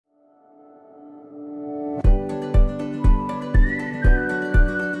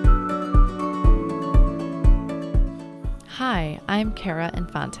Hi, I'm Kara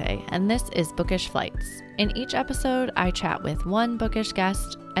Infante, and this is Bookish Flights. In each episode, I chat with one bookish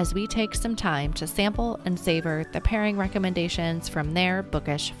guest as we take some time to sample and savor the pairing recommendations from their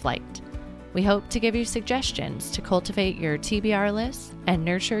bookish flight. We hope to give you suggestions to cultivate your TBR list and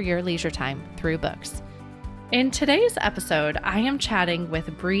nurture your leisure time through books. In today's episode, I am chatting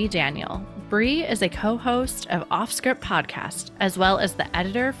with Bree Daniel. Bree is a co-host of Offscript podcast, as well as the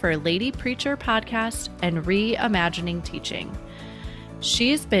editor for Lady Preacher podcast and Reimagining Teaching.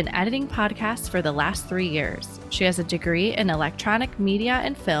 She's been editing podcasts for the last 3 years. She has a degree in electronic media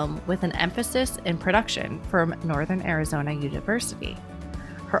and film with an emphasis in production from Northern Arizona University.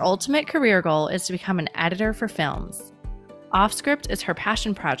 Her ultimate career goal is to become an editor for films. Offscript is her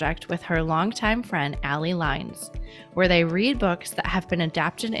passion project with her longtime friend Allie Lines, where they read books that have been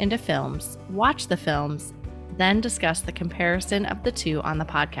adapted into films, watch the films, then discuss the comparison of the two on the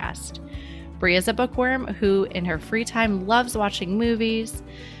podcast. Bree is a bookworm who, in her free time, loves watching movies,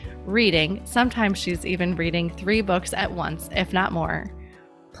 reading. Sometimes she's even reading 3 books at once, if not more.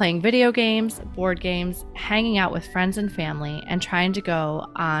 Playing video games, board games, hanging out with friends and family, and trying to go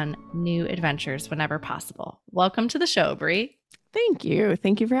on new adventures whenever possible. Welcome to the show, Bree. Thank you.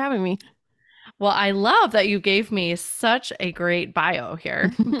 Thank you for having me. Well, I love that you gave me such a great bio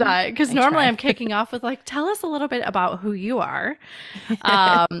here, because normally I'm kicking off with tell us a little bit about who you are.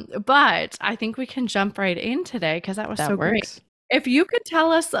 But I think we can jump right in today because that was so great. If you could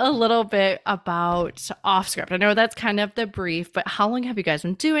tell us a little bit about Offscript. I know that's kind of the brief, but how long have you guys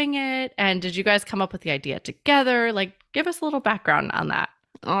been doing it? And did you guys come up with the idea together? Give us a little background on that.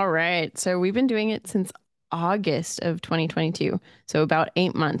 All right. So we've been doing it since August of 2022. So about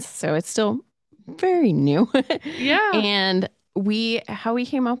 8 months. So it's still very new. Yeah. And how we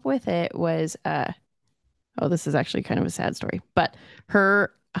came up with it was, this is actually kind of a sad story, but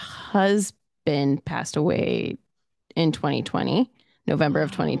her husband passed away in 2020, November of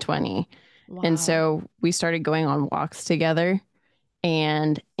 2020. Wow. And so we started going on walks together.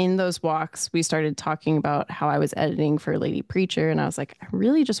 And in those walks, we started talking about how I was editing for Lady Preacher. And I was like, I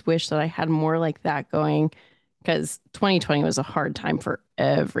really just wish that I had more like that going, because 2020 was a hard time for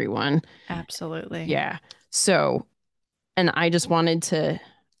everyone. Absolutely. Yeah. So, and I just wanted to,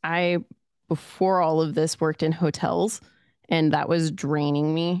 before all of this, worked in hotels, and that was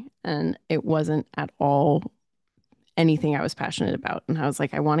draining me. And it wasn't at all anything I was passionate about. And I was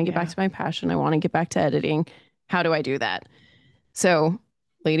like, I want to get back to my passion. I want to get back to editing. How do I do that? So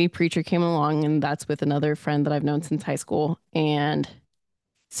Lady Preacher came along, and that's with another friend that I've known since high school. And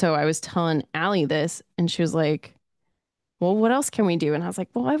so I was telling Allie this, and she was like, well, what else can we do? And I was like,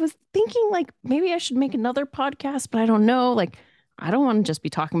 well, I was thinking maybe I should make another podcast, but I don't know. I don't want to just be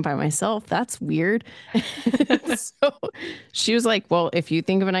talking by myself. That's weird. So she was like, well, if you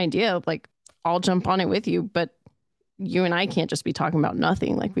think of an idea, I'll jump on it with you, but you and I can't just be talking about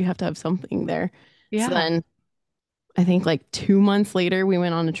nothing. We have to have something there. Yeah. So then I think 2 months later, we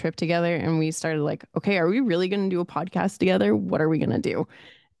went on a trip together, and we started okay, are we really going to do a podcast together? What are we going to do?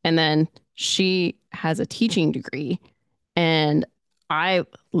 And then she has a teaching degree, and I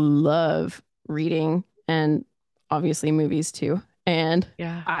love reading and obviously movies too. And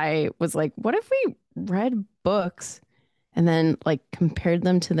I was like, what if we read books and then compared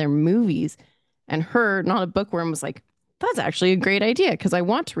them to their movies? And her, not a bookworm, was like, that's actually a great idea, because I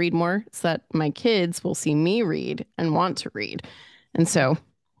want to read more so that my kids will see me read and want to read. And so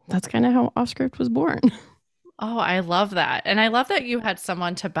that's kind of how Offscript was born. Oh, I love that. And I love that you had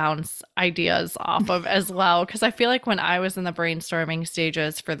someone to bounce ideas off of as well, because I feel like when I was in the brainstorming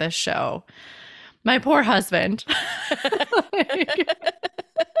stages for this show, my poor husband,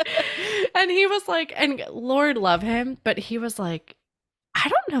 and he was like, and Lord love him, but he was like, I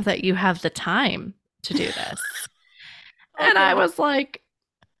don't know that you have the time to do this. And I was like,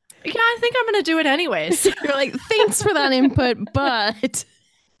 yeah, I think I'm going to do it anyways. You're like, thanks for that input, but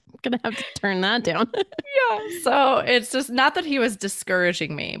I'm going to have to turn that down. Yeah. So it's just not that he was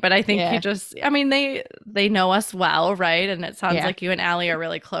discouraging me, but I think he just, they know us well, right? And it sounds like you and Allie are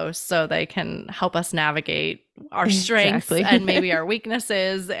really close, so they can help us navigate our strengths and maybe our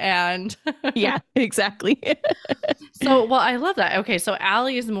weaknesses. And yeah, exactly. So, well, I love that. Okay. So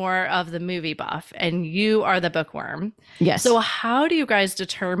Allie is more of the movie buff and you are the bookworm. Yes. So how do you guys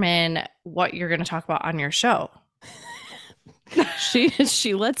determine what you're going to talk about on your show?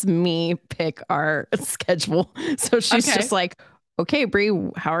 She lets me pick our schedule. So she's just like, okay, Bree,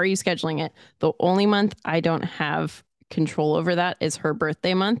 how are you scheduling it? The only month I don't have control over that is her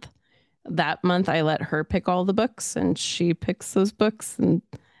birthday month. That month I let her pick all the books, and she picks those books, and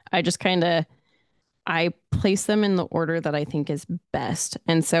I just I place them in the order that I think is best.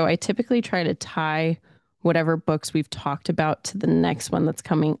 And so I typically try to tie whatever books we've talked about to the next one that's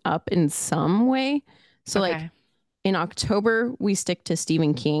coming up in some way. So like Okay. in October, we stick to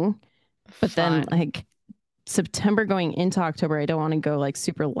Stephen King, but then Fun. like September going into October, I don't want to go like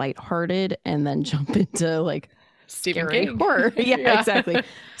super lighthearted and then jump into like Stephen scary King. horror. Yeah, Yeah. exactly.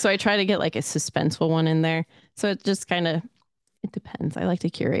 So I try to get like a suspenseful one in there. So it just kind of it depends. I like to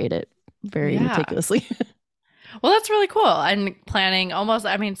curate it very Yeah. meticulously. Well, that's really cool. And planning almost,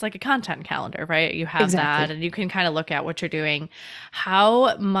 I mean, it's like a content calendar, right? You have that Exactly. and you can kind of look at what you're doing.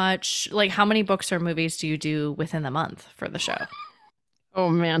 How much, like, how many books or movies do you do within the month for the show? Oh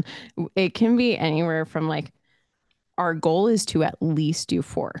man, it can be anywhere from like our goal is to at least do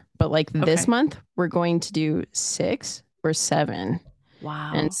four, but like this Okay. month we're going to do six or seven. And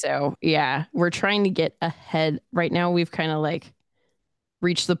Wow. so, yeah, we're trying to get ahead. Right now, we've kind of like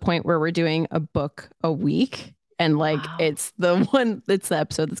reached the point where we're doing a book a week. And like Wow. it's the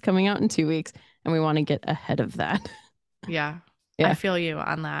episode that's coming out in 2 weeks. And we want to get ahead of that. Yeah. I Yeah. feel you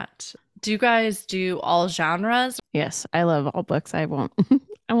on that. Do you guys do all genres? Yes. I love all books. I won't,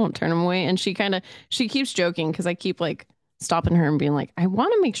 I won't turn them away. And she keeps joking because I keep like stopping her and being like, I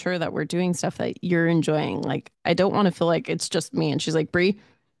want to make sure that we're doing stuff that you're enjoying. Like, I don't want to feel like it's just me. And she's like, Bree,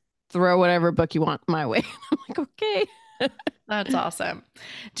 throw whatever book you want my way. I'm like, okay. That's awesome.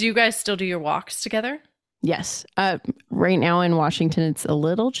 Do you guys still do your walks together? Yes. Right now in Washington, it's a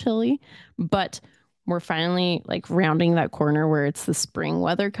little chilly, but we're finally like rounding that corner where it's the spring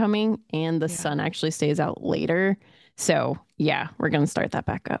weather coming and the Yeah. sun actually stays out later. So, yeah, we're going to start that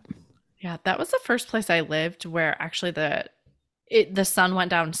back up. Yeah, that was the first place I lived where actually the sun went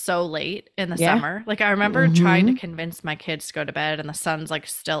down so late in the Yeah. summer. Like I remember trying to Hmm. convince my kids to go to bed and the sun's like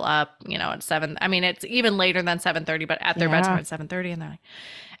still up, at 7. I mean, it's even later than 7:30, but at their bedtime Yeah. at 7:30 and they're like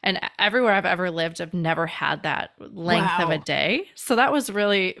and everywhere I've ever lived, I've never had that length of a Wow. day. So that was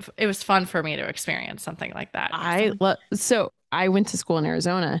really it was fun for me to experience something like that because I'm I like, love so I went to school in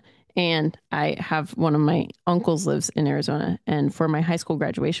Arizona and I have one of my uncles lives in Arizona and for my high school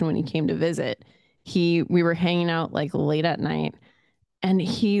graduation when he came to visit, he we were hanging out like late at night and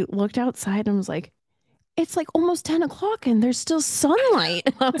he looked outside and was like, it's like almost 10 o'clock and there's still sunlight.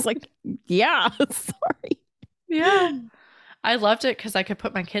 And I was like, yeah, sorry. yeah. I loved it because I could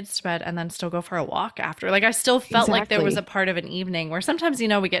put my kids to bed and then still go for a walk after. Like I still felt like there was a Exactly. part of an evening where sometimes,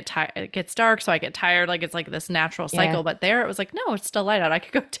 we get tired, it gets dark, so I get tired. Like it's like this natural Yeah. cycle. But there it was like, no, it's still light out. I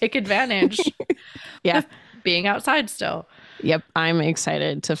could go take advantage Yeah. of being outside still. Yep. I'm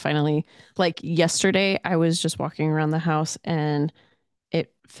excited to finally, like yesterday, I was just walking around the house and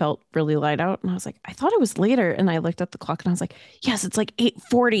it felt really light out. And I was like, I thought it was later. And I looked at the clock and I was like, yes, it's like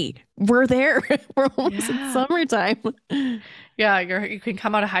 8:40. We're there. We're almost in Yeah. summertime. Yeah, you can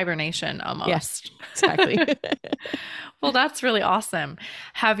come out of hibernation Yeah, almost. exactly. Well, that's really awesome.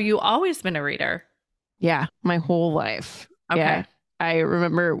 Have you always been a reader? Yeah, my whole life. Yeah. Okay. I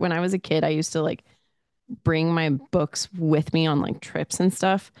remember when I was a kid, I used to like bring my books with me on like trips and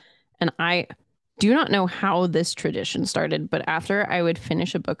stuff. And I do not know how this tradition started, but after I would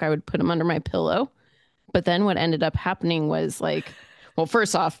finish a book, I would put them under my pillow. But then what ended up happening was like, well,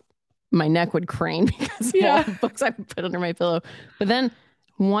 first off, my neck would crane because of all Yeah. the books I would put under my pillow. But then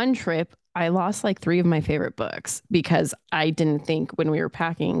one trip, I lost like three of my favorite books because I didn't think when we were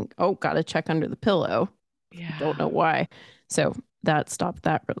packing, oh, gotta check under the pillow. Don't Yeah. know why. So that stopped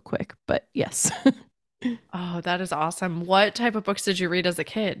that real quick. But yes. Oh, that is awesome. What type of books did you read as a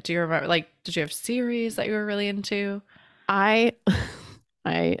kid? Do you remember, like, did you have series that you were really into? I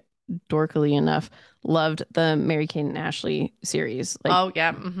I dorkily enough loved the Mary Kate and Ashley series. Like Oh,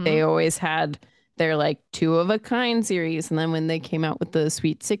 yeah. they always had their like two of a kind series. And then when they came out with the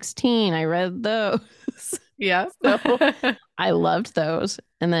Sweet 16, I read those. Yeah. So I loved those.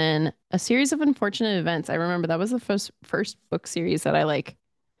 And then a series of unfortunate events. I remember that was the first book series that I like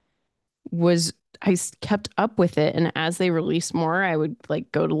was kept up with it. And as they released more, I would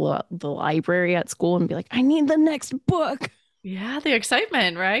like go to the library at school and be like, I need the next book. Yeah, the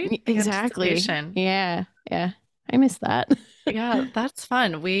excitement, right? The Exactly. anticipation. Yeah. Yeah. I miss that. Yeah, that's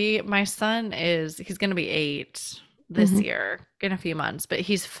fun. My son he's going to be 8 this Hmm. year in a few months, but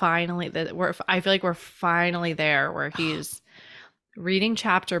he's finally I feel like we're finally there where he's reading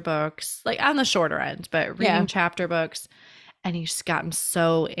chapter books, like on the shorter end, but Yeah. reading chapter books. And he's gotten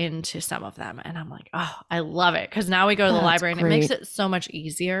so into some of them. And I'm like, oh, I love it. Because now we go to the That's library and it makes great. it so much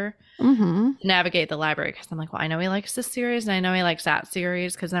easier Hmm. to navigate the library. Because I'm like, well, I know he likes this series and I know he likes that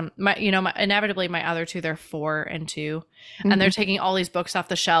series. Because inevitably my other two, they're 4 and 2. And they're Hmm. taking all these books off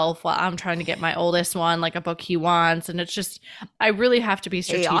the shelf while I'm trying to get my oldest one, like a book he wants. And it's just, I really have to be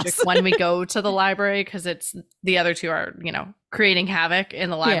strategic Chaos. when we go to the library because the other two are, creating havoc in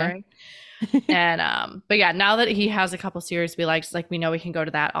the Yeah. library. And but yeah, now that he has a couple series we like we know we can go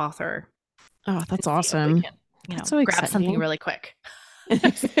to that author Oh, and that's see if we awesome. can, That's so grab something exciting. really quick.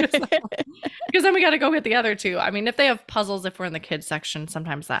 Because then we got to go get the other two. I mean, if they have puzzles, if we're in the kids section,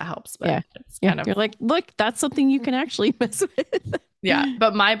 sometimes that helps, but Yeah. it's Yeah. kind of, You're like, look, that's something you can actually mess with. yeah.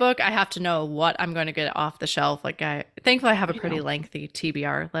 But my book, I have to know what I'm going to get off the shelf. Thankfully, I have a I pretty know. lengthy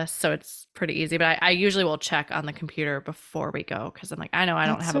TBR list, so it's pretty easy. But I usually will check on the computer before we go because I'm like, I know I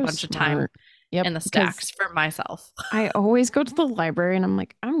don't That's have a so bunch of time smart. Yep. in the Because stacks for myself. I always go to the library and I'm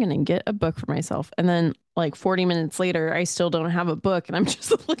like, I'm going to get a book for myself. And then like 40 minutes later, I still don't have a book. And I'm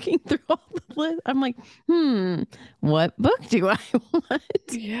just looking through all the list. I'm like, what book do I want?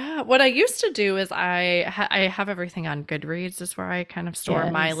 Yeah, what I used to do is I have everything on Goodreads is where I kind of store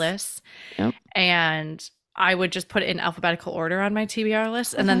my Yes. lists, Yep. and I would just put it in alphabetical order on my TBR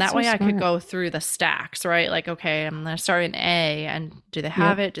list, Oh, and then that's that so way I could smart. go through the stacks, right? Like, okay, I'm gonna start in A, and do they Yep.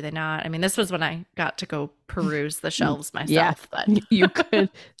 have it? Do they not? I mean, this was when I got to go peruse the shelves Yeah. myself, but You could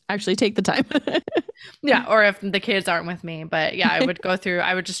actually take the time. yeah, or if the kids aren't with me, but yeah, I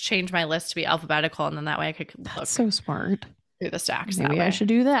would just change my list to be alphabetical, and then that way I could That's look so smart. through the stacks that Maybe I way. should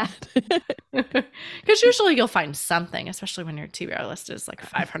do that. Because usually you'll find something, especially when your TBR list is like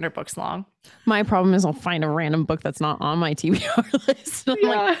 500 books long. My problem is I'll find a random book that's not on my TBR list. And I'm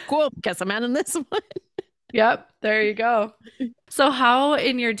like, Yeah. cool, guess I'm adding this one. Yep. There you go. So, how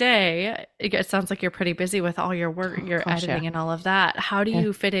in your day, it sounds like you're pretty busy with all your work, Oh your gosh, yeah. editing and all of that. How do Yeah.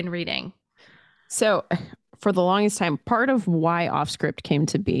 you fit in reading? So for the longest time, part of why Offscript came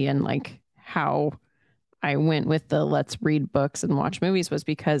to be and like how I went with the let's read books and watch movies was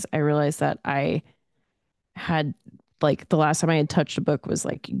because I realized that I had like the last time I had touched a book was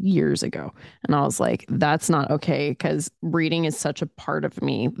like years ago. And I was like, that's not okay because reading is such a part of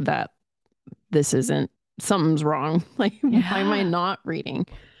me that this isn't, something's wrong. Like, why am I Yeah. not reading?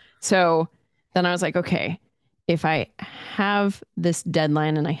 So then I was like, okay, if I have this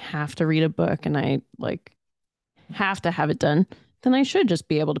deadline and I have to read a book and I like have to have it done, then I should just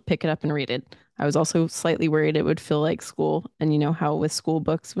be able to pick it up and read it. I was also slightly worried it would feel like school. And you know how with school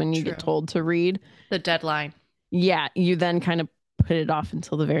books, when you get True. told to read, The deadline. yeah, you then kind of put it off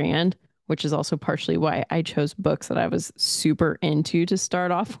until the very end, which is also partially why I chose books that I was super into to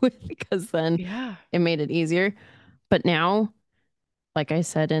start off with, because then Yeah. it made it easier. But now, like I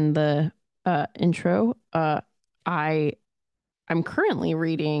said in the intro, I I'm currently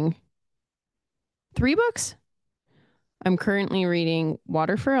reading 3 books. I'm currently reading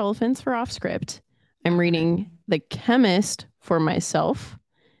Water for Elephants for Offscript. I'm Okay. reading The Chemist for myself.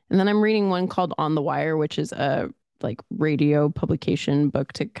 And then I'm reading one called On the Wire, which is a like radio publication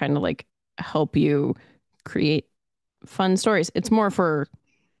book to kind of like help you create fun stories. It's more for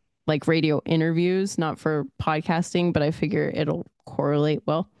like radio interviews, not for podcasting, but I figure it'll correlate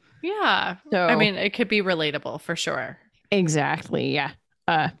well. Yeah. I So mean, it could be relatable for sure. exactly, yeah.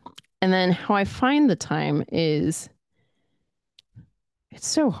 Uh, and then how I find the time is it's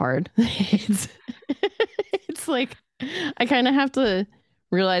so hard. It's like I kind of have to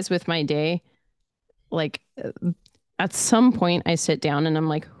realize with my day, like at some point I sit down and I'm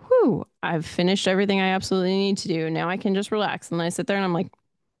like, whew, I've finished everything I absolutely need to do. Now I can just relax. And then I sit there and I'm like,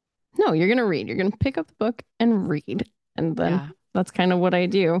 no, you're gonna read. You're gonna pick up the book and read. And then Yeah. that's kind of what I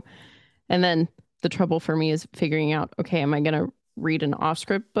do. And then the trouble for me is figuring out, okay, am I gonna read an off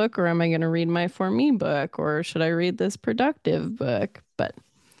script book or am I gonna read my for me book or should I read this productive book? But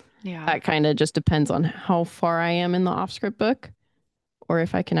Yeah. that kind of just depends on how far I am in the off script book or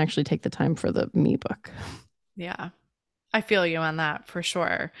if I can actually take the time for the me book. Yeah. I feel you on that for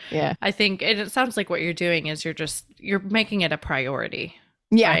sure. Yeah. I think it sounds like what you're doing is you're making it a priority,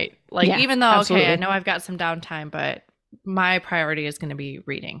 Yeah. right? Like Yeah. even though okay, I Absolutely. know I've got some downtime, but my priority is going to be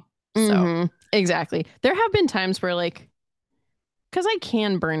reading. So, Exactly. There have been times where like because I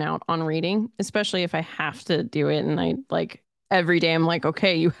can burn out on reading, especially if I have to do it and I like every day I'm like,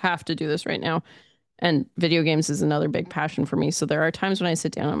 okay, you have to do this right now. And video games is another big passion for me. So there are times when I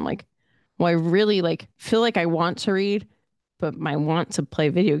sit down, I'm like, well, I really like feel like I want to read, but my want to play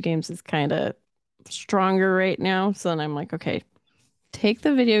video games is kind of stronger right now. So then I'm like, okay, take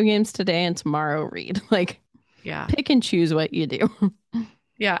the video games today and tomorrow read. Like yeah. pick and choose what you do.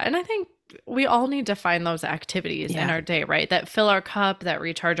 Yeah, and I think we all need to find those activities in Yeah. our day, right? That fill our cup, that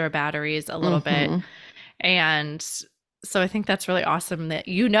recharge our batteries a little bit. Hmm. And so I think that's really awesome that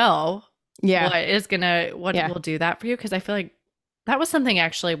Yeah. what Yeah. will do that for you because I feel like that was something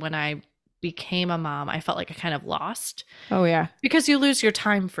actually when I became a mom, I felt like I kind of lost Oh yeah. because you lose your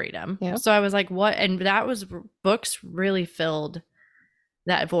time freedom. Yep. So I was like, what? And books really filled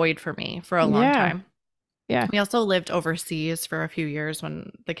that void for me for a long Yeah. time. Yeah. We also lived overseas for a few years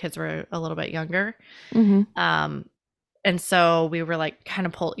when the kids were a little bit younger. Mm-hmm. Um, and so we were like kind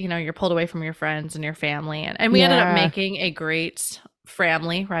of pulled, you're pulled away from your friends and your family. And we ended up Yeah. making a great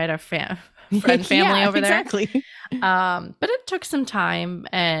family, right? A friend family Yeah, over there. exactly. But it took some time,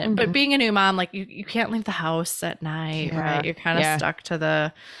 but Hmm. being a new mom, like you can't leave the house at night, right? Yeah. You're kind of Yeah. stuck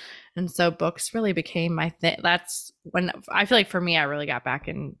to and so books really became my thing. That's when I feel like for me, I really got back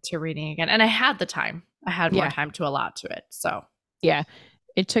into reading again. And I had the time. I had more Yeah. time to allot to it. So Yeah.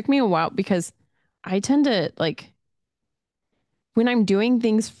 It took me a while because I tend to like when I'm doing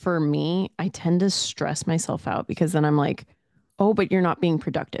things for me, I tend to stress myself out because then I'm like, oh, but you're not being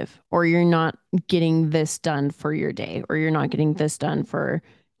productive, or you're not getting this done for your day, or you're not getting this done for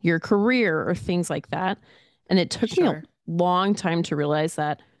your career, or things like that. And it took me a sure. long time to realize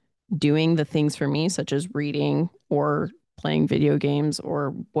that doing the things for me, such as reading or playing video games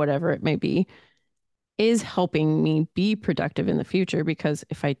or whatever it may be, is helping me be productive in the future. Because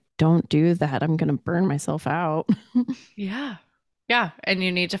if I don't do that, I'm going to burn myself out. Yeah. Yeah. And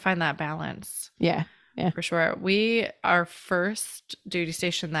you need to find that balance Yeah. Yeah. for sure. Our first duty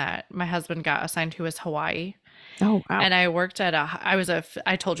station that my husband got assigned to was Hawaii. Oh, wow. And I worked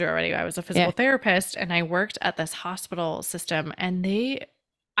I told you already, I was a physical Yeah. therapist and I worked at this hospital system and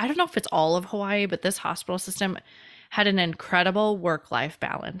I don't know if it's all of Hawaii, but this hospital system had an incredible work-life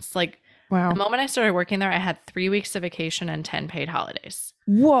balance. Like the Wow. moment I started working there, I had 3 weeks of vacation and 10 paid holidays.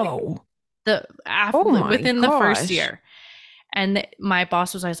 Like Whoa. Oh my within the first gosh. year. And my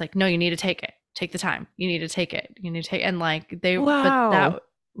boss was always like, no, you need to take it. Take the time. You need to take it. You need to take, and like but Wow. that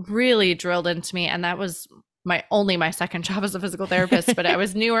really drilled into me. And that was my second job as a physical therapist, but I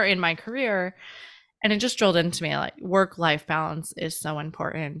was newer in my career. And it just drilled into me like work life balance is so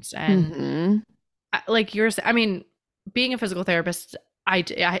important. And Hmm. like I mean, being a physical therapist,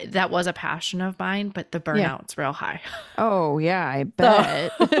 that was a passion of mine, but the Yeah. burnout's real high. Oh, yeah, I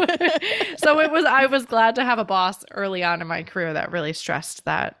So, bet. I was glad to have a boss early on in my career that really stressed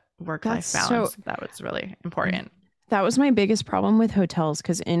that work That's life so, balance. That was really important. that was my biggest problem with hotels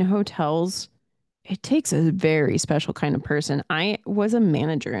because in hotels, it takes a very special kind of person. I was a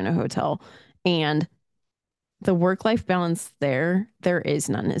manager in a hotel and the work life balance there is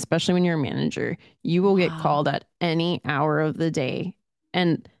none, especially when you're a manager. You will get Wow. called at any hour of the day.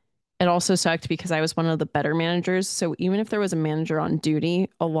 And it also sucked because I was one of the better managers. So even if there was a manager on duty,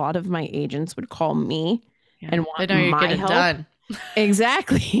 a lot of my agents would call me Yeah. and They want know you get my it help. done.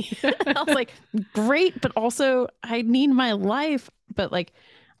 Exactly. I was like, great, but also I need my life. But like,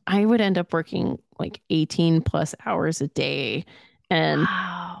 I would end up working like 18 plus hours a day. And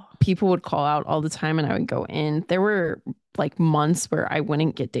Wow. people would call out all the time and I would go in. There were like months where I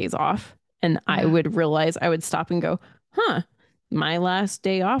wouldn't get days off. And I Yeah. would realize I would stop and go, huh, my last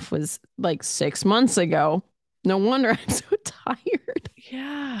day off was like 6 months ago. No wonder I'm so tired.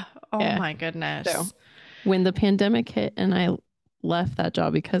 Yeah. Oh Yeah. my So goodness. when the pandemic hit and I left that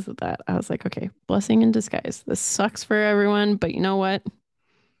job because of that, I was like, okay, blessing in disguise. This sucks for everyone, but you know what?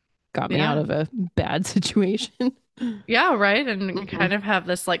 Got me out Yeah. of a bad situation. Yeah, right. And you Hmm. kind of have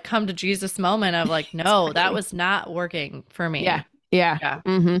this like come to Jesus moment of like, no, that Exactly. was not working for Yeah. me. Yeah.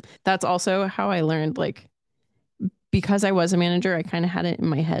 Yeah. That's also how I learned, like, because I was a manager, I kind of had it in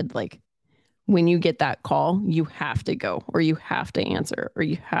my head, like, when you get that call, you have to go, or you have to answer, or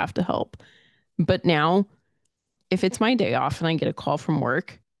you have to help. But now, if it's my day off and I get a call from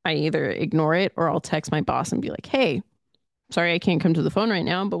work, I either ignore it or I'll text my boss and be like, hey, sorry, I can't come to the phone right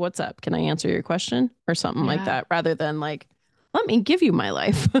now, but what's up? Can I answer your question? Or something like Yeah. that, rather than like, let me give you my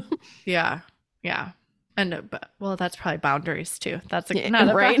life. Yeah. Yeah. And but, well, that's probably boundaries too. That's Yeah, not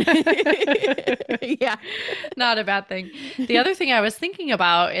a right? bad Yeah. not a bad thing. The other thing I was thinking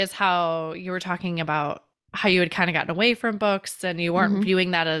about is how you were talking about how you had kind of gotten away from books and you weren't Hmm.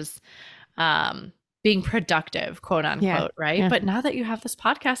 viewing that as um being productive, quote Yeah. unquote, right? Yeah. But now that you have this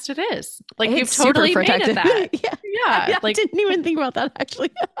podcast, it is. Like you've It's super totally made it protective. that. Yeah. Yeah. I Like didn't even think about that actually.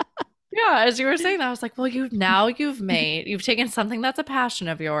 yeah, as you were saying that, I was like, well, you've taken something that's a passion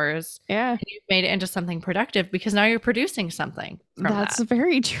of yours Yeah. and you've made it into something productive because now you're producing something from That's that.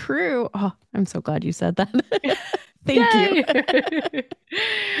 very true. Oh, I'm so glad you said that. Thank you.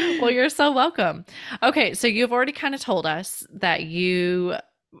 Yay. Well, you're so welcome. Okay, so you've already kind of told us that you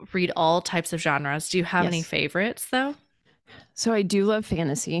read all types of genres. Do you have any Yes. favorites though? So I do love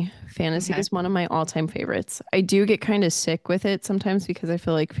fantasy. Fantasy Okay. is one of my all-time favorites. I do get kind of sick with it sometimes because I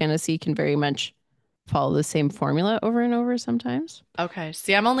feel like fantasy can very much follow the same formula over and over sometimes. Okay.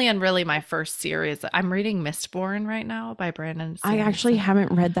 See, I'm only in really my first series. I'm reading Mistborn right now by Brandon I actually Sanderson.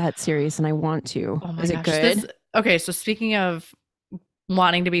 haven't read that series and I want to. Oh my Is it gosh. good? Okay, so speaking of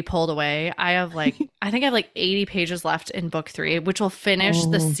wanting to be pulled away. I think I have like 80 pages left in book three, which will finish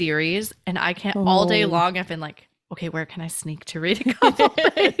the Oh, series. And I can't, all day oh. long, I've been like, okay, where can I sneak to read a couple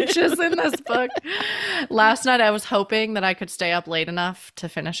pages in this book? Last night, I was hoping that I could stay up late enough to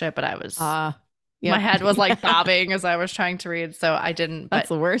finish it, but my Yep. head was like Yeah, bobbing as I was trying to read. So I didn't, that's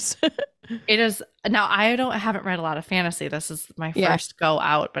but the worst. it is now haven't read a lot of fantasy. This is my Yeah. first go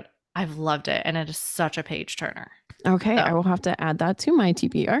out, but I've loved it. And it is such a page turner. Okay, I So will have to add that to my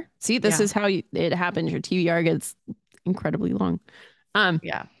TBR. See, this yeah, is how it happens. Your TBR gets incredibly long. Um,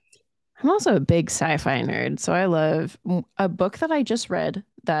 yeah. I'm also a big sci-fi nerd, so I love a book that I just read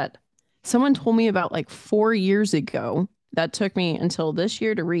that someone told me about like 4 years ago that took me until this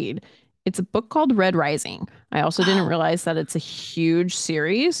year to read. It's a book called Red Rising. I also didn't Oh, realize that it's a huge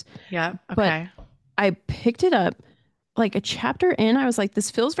series, yeah. but Okay. I picked it up like a chapter in. I was like,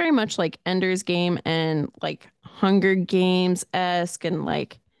 this feels very much like Ender's Game and like Hunger Games-esque, and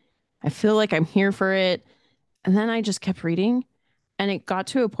like I feel like I'm here for it. And then I just kept reading, and it got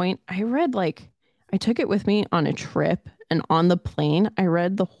to a point I took it with me on a trip, and on the plane, I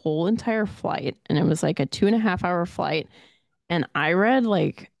read the whole entire flight, and it was like a 2.5 hour flight, and I read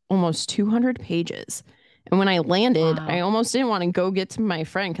like almost 200 pages. And when I landed, I Wow. almost didn't want to go get to my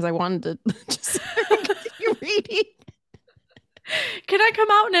friend because I wanted to just continue reading. Can I come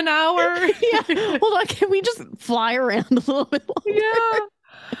out in an Yeah, hour? hold on, can we just fly around a little bit Yeah.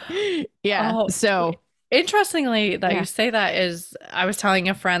 longer? Yeah, Oh, so interestingly, that you yeah. say that is, I was telling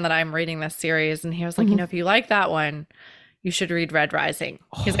a friend that I'm reading this series, and he was like, Mhm. if you like that one, you should read Red Rising.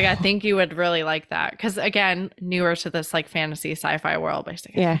 He's like, I Oh, think you would really like that. Because again, newer to this like fantasy sci-fi world, but he's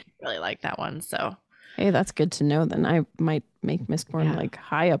like, I yeah. think you really like that one. So Hey, that's good to know. Then I might make Mistborn yeah. like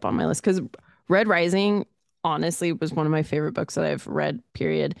high up on my list because Red Rising honestly was one of my favorite books that I've read,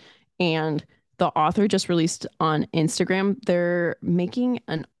 period. And the author just released on Instagram, they're making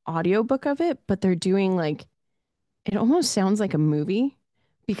an audiobook of it, but they're doing like it almost sounds like a movie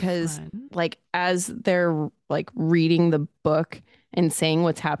because Fun. like as they're like reading the book and saying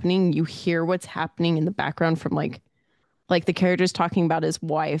what's happening, you hear what's happening in the background from like the character's talking about his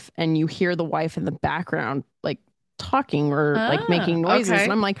wife, and you hear the wife in the background like talking or like Ah, making noises, and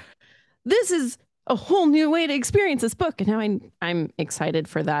okay. I'm like, this is a whole new way to experience this book, and now I'm excited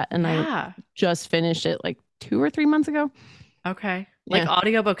for that, and I Yeah. just finished it like 2 or 3 months ago. Okay. Like Yeah,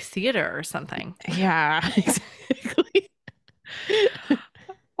 audiobook theater or something. yeah. Exactly.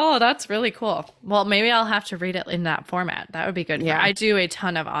 Oh, that's really cool. Well, maybe I'll have to read it in that format. That would be good for. Yeah, I do a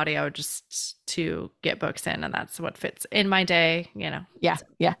ton of audio just to get books in, and that's what fits in my day. yeah, So,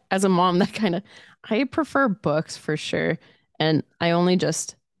 yeah. As a mom, that kind of I prefer books for sure, and I only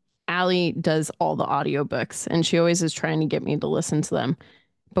just Allie does all the audiobooks, and she always is trying to get me to listen to them.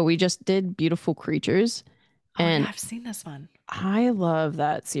 But we just did Beautiful Creatures, oh yeah, and I've seen this one. I love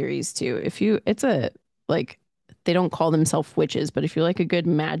that series too. It's a like they don't call themselves witches, but if you like a good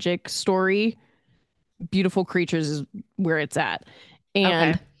magic story, Beautiful Creatures is where it's at. Okay.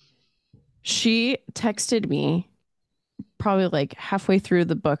 And she texted me probably like halfway through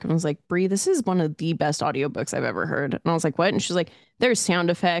the book and was like, Bree, this is one of the best audiobooks I've ever heard. And I was like, what? And she's like, there's sound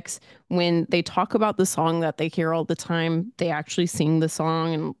effects. When they talk about the song that they hear all the time, they actually sing the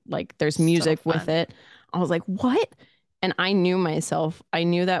song and like there's So music with fun. it. I was like, what? And I knew myself. I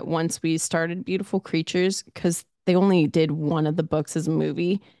knew that once we started Beautiful Creatures, because they only did one of the books as a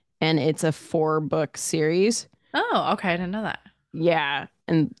movie and it's a 4 book series. Oh, okay. I didn't know that. Yeah,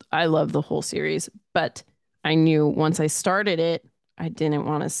 and I love the whole series, but I knew once I started it, I didn't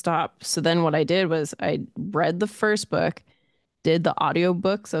want to stop. So then what I did was I read the first book, did the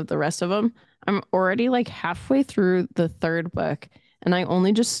audiobooks of the rest of them. I'm already like halfway through the third book, and I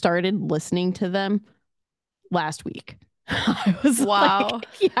only just started listening to them last week. I was like, Wow.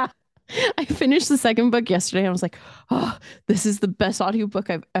 yeah. I finished the second book yesterday. I was like, oh, this is the best audiobook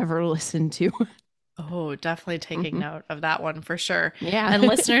I've ever listened to. Oh, definitely taking Mhm. note of that one for sure. Yeah. And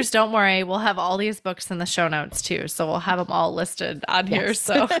listeners, don't worry, we'll have all these books in the show notes too. So we'll have them all listed on here. Yes.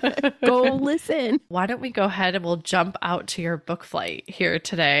 So Go listen. why don't we go ahead and we'll jump out to your book flight here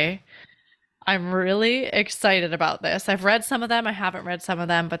today? I'm really excited about this. I've read some of them, I haven't read some of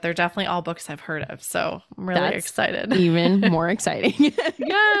them, but they're definitely all books I've heard of. So I'm really That's excited. even more exciting.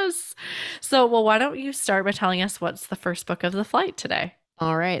 Yes. So, well, why don't you start by telling us what's the first book of the flight today?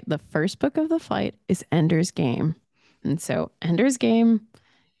 All right. The first book of the flight is Ender's Game. And so Ender's Game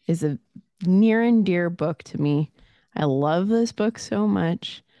is a near and dear book to me. I love this book so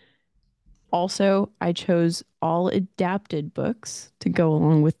much. Also, I chose all adapted books to go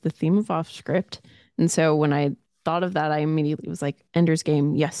along with the theme of Offscript. And so when I thought of that, I immediately was like, Ender's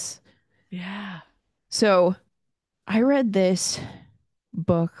Game, yes. Yeah. So I read this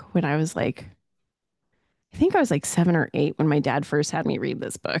book when I was like, I think I was like 7 or 8 when my dad first had me read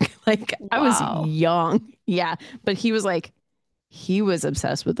this book. Like I was Wow. young. Yeah. But he was like, he was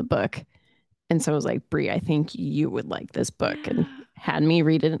obsessed with the book. And so I was like, Brie, I think you would like this book, and Yeah. had me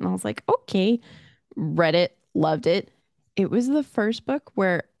read it. And I was like, okay, read it, loved it. It was the first book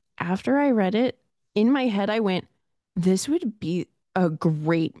where after I read it, in my head, I went, this would be a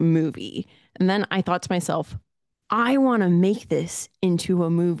great movie. And then I thought to myself, I want to make this into a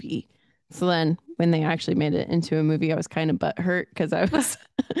movie. So then when they actually made it into a movie, I was kind of butthurt because I was,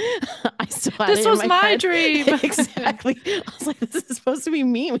 I still had This it in was my my head. dream. Exactly. I was like, this is supposed to be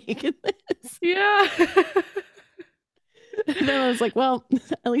me making this. Yeah. And then I was like, well,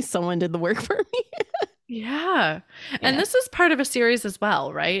 at least someone did the work for me. Yeah. And Yeah. this is part of a series as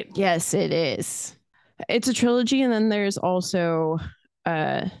well, right? Yes, it is. It's a trilogy, and then there's also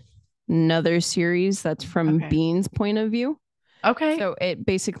uh, another series that's from Okay. Bean's point of view. Okay. So it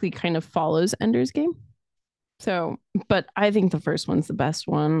basically kind of follows Ender's Game. So, but I think the first one's the best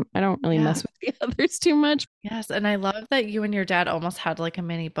one. I don't really Yeah. mess with the others too much. Yes. And I love that you and your dad almost had like a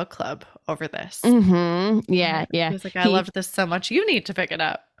mini book club over this. Yeah, He yeah. was like, I He loved this so much. You need to pick it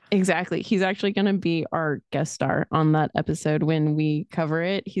up. exactly. He's actually going to be our guest star on that episode when we cover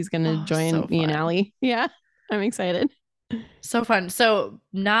it. He's going to Oh, join so me and fun. Allie. Yeah, I'm excited. So fun. So,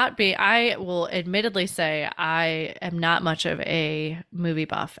 not be, I will admittedly say I am not much of a movie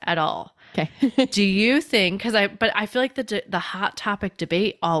buff at all. Okay. Do you think, but I feel like the hot topic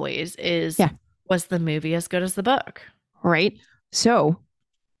debate always is, Yeah. was the movie as good as the book? Right. So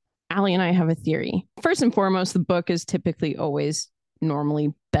Allie and I have a theory. First and foremost, the book is typically always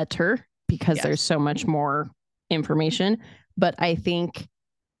normally better because there's Yes. so much more information. But I think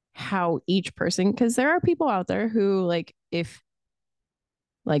how each person, because there are people out there who, like, if,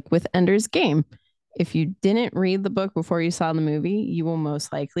 like with Ender's Game, if you didn't read the book before you saw the movie, you will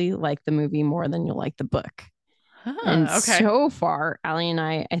most likely like the movie more than you'll like the book. And Huh, okay. so far, Allie and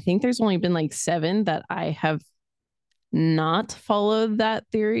I think there's only been like 7 that I have not followed that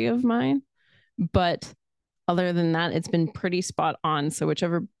theory of mine. But other than that, it's been pretty spot on. So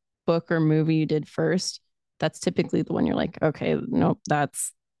whichever book or movie you did first, that's typically the one you're like, okay, nope,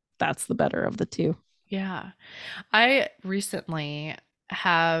 that's the better of the two. Yeah. I recently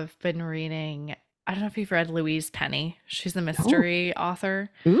have been reading, I don't know if you've read Louise Penny. She's a Oh, mystery author.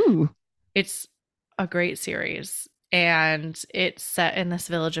 ooh, It's a great series, and it's set in this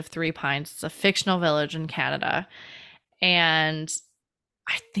village of Three Pines. It's a fictional village in Canada. And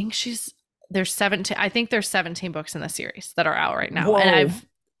I think there's 17, I think there's 17 books in the series that are out right now. And whoa, I've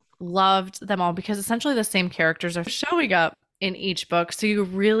loved them all because essentially the same characters are showing up in each book. So you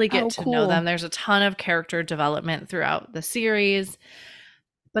really get oh, to know cool, them. There's a ton of character development throughout the series,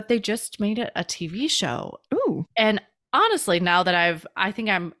 but they just made it a TV show. ooh, And honestly, now that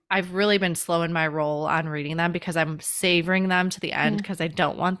I've really been slow in my roll on reading them because I'm savoring them to the end yeah, because I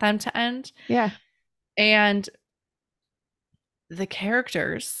don't want them to end. yeah, And the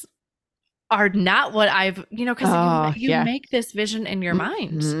characters are not what because oh, you yeah, make this vision in your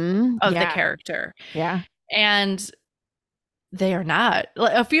mind of the yeah, character, yeah, and they are not.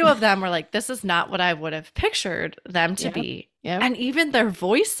 Like, a few of them were like, this is not what I would have pictured them to yep, be. yep, And even their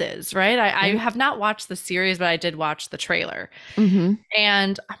voices, right? I yep, have not watched the series, but I did watch the trailer. mm-hmm.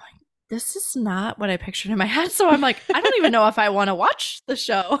 And I'm like, this is not what I pictured in my head. So I'm like, I don't even know if I want to watch the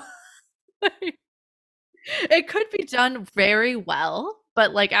show. It could be done very well,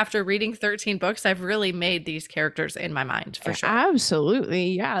 but like after reading 13 books, I've really made these characters in my mind for sure.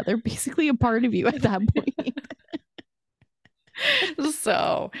 Absolutely, yeah, they're basically a part of you at that point.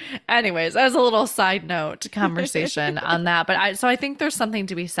 So, anyways, as a little side note conversation on that, but I think there's something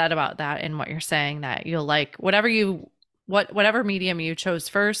to be said about that in what you're saying that you'll like whatever medium you chose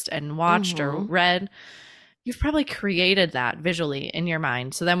first and watched or Mm-hmm. read, you've probably created that visually in your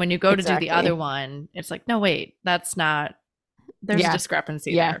mind. So then when you go to do the other Exactly. one, it's like, no, wait, that's not, there's a Yeah.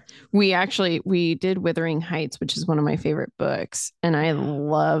 discrepancy Yeah. there. We did Wuthering Heights, which is one of my favorite books, and I Yeah.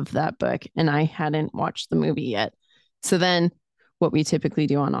 love that book, and I hadn't watched the movie yet. So then what we typically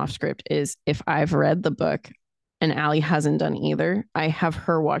do on Offscript is if I've read the book and Allie hasn't done either, I have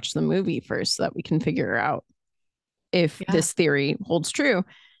her watch the movie first so that we can figure out if Yeah. this theory holds true.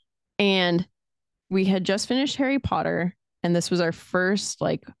 And we had just finished Harry Potter, and this was our first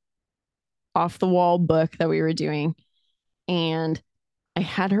like off the wall book that we were doing. And I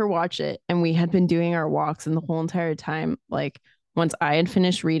had her watch it, and we had been doing our walks, and the whole entire time, like once I had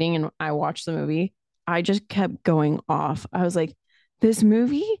finished reading and I watched the movie, I just kept going off. I was like, this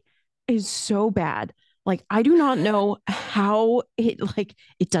movie is so bad. Like, I do not know how it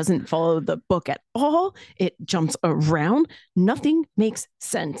doesn't follow the book at all. It jumps around. Nothing makes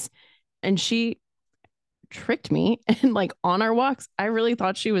sense. And she tricked me. And like on our walks, I really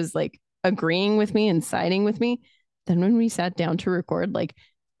thought she was like agreeing with me and siding with me. Then when we sat down to record like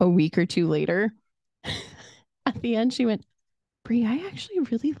a week or two later, at the end, she went, Brie, I actually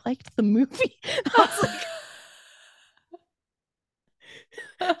really liked the movie.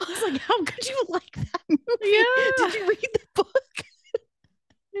 How could you like that movie? Yeah. Did you read the book?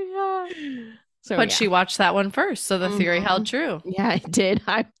 Yeah. So, But yeah. she watched that one first, so the theory held true. Yeah, I did.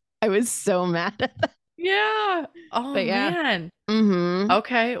 I was so mad at that. Yeah. Oh, But yeah. man. Mm-hmm.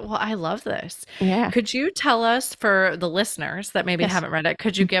 Okay. Well, I love this. Yeah. Could you tell us, for the listeners that maybe Yes. haven't read it,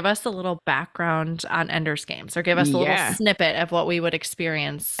 could you give us a little background on Ender's Games, or give us a little Yeah. snippet of what we would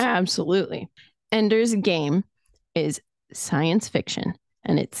experience? Absolutely. Ender's Game is science fiction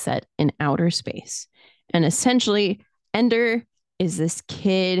and it's set in outer space. And essentially, Ender is this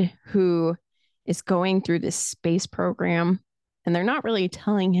kid who is going through this space program, and they're not really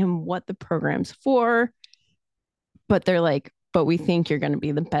telling him what the program's for, but they're like, but we think you're going to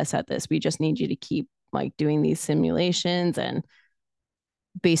be the best at this. We just need you to keep like doing these simulations. And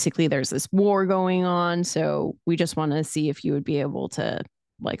basically, there's this war going on. So we just want to see if you would be able to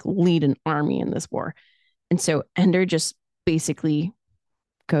like lead an army in this war. And so Ender just basically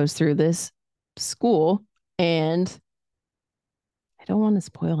goes through this school, and I don't want to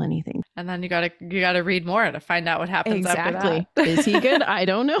spoil anything. And then you gotta read more to find out what happens after that. Is he good? I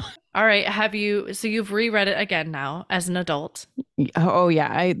don't know. All right. So you've reread it again now as an adult? Oh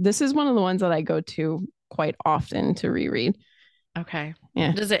yeah. This is one of the ones that I go to quite often to reread. Okay.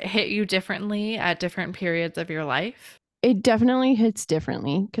 Yeah. Does it hit you differently at different periods of your life? It definitely hits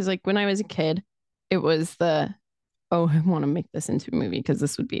differently because like when I was a kid, it was oh, I want to make this into a movie because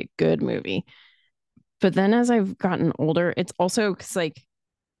this would be a good movie. But then as I've gotten older, it's also because like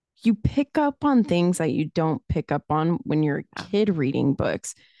you pick up on things that you don't pick up on when you're a kid reading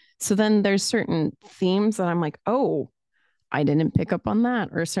books. So then there's certain themes that I'm like, oh, I didn't pick up on that,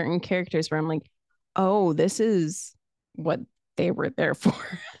 or certain characters where I'm like, oh, this is what they were there for.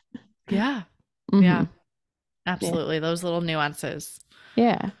 Yeah. Mm-hmm. Yeah. Absolutely. Yeah. Those little nuances.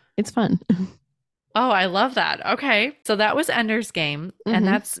 Yeah. It's fun. Oh, I love that. Okay. So that was Ender's Game, and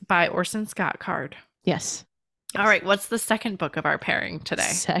that's by Orson Scott Card. Yes. All right. What's the second book of our pairing today?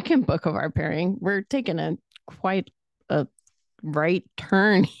 Second book of our pairing. We're taking quite a right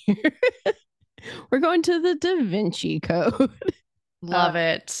turn here. We're going to the Da Vinci Code. Love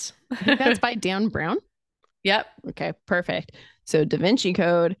it. I think that's by Dan Brown. Yep. Okay, perfect. So Da Vinci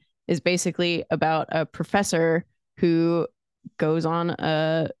Code is basically about a professor who goes on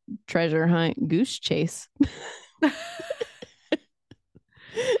a treasure hunt goose chase.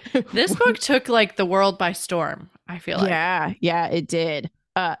 This book took like the world by storm, I feel like. Yeah, it did.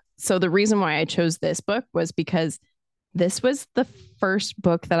 So the reason why I chose this book was because this was the first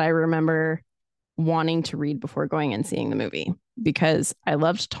book that I remember wanting to read before going and seeing the movie, because I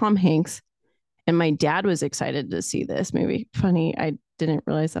loved Tom Hanks and my dad was excited to see this movie. Funny, I didn't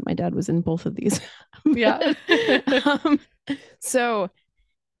realize that my dad was in both of these. Yeah. So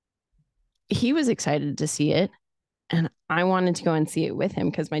he was excited to see it, and I wanted to go and see it with him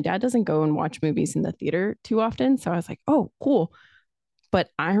because my dad doesn't go and watch movies in the theater too often. So I was like, oh, cool. But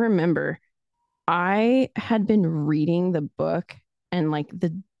I remember I had been reading the book, and like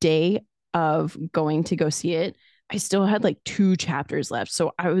the day of going to go see it, I still had like 2 chapters left.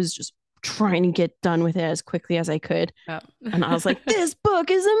 So I was just trying to get done with it as quickly as I could. Yep. And I was like, this book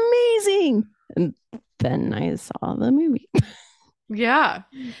is amazing. And then I saw the movie. Yeah.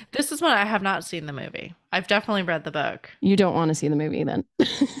 This is one I have not seen the movie. I've definitely read the book. You don't want to see the movie then.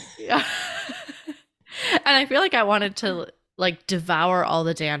 Yeah. And I feel like I wanted to like devour all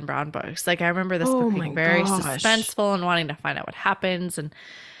the Dan Brown books. Like I remember this book being very suspenseful and wanting to find out what happens. And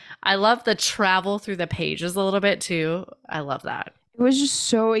I love the travel through the pages a little bit too. I love that. It was just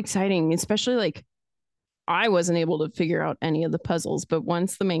so exciting, especially like I wasn't able to figure out any of the puzzles, but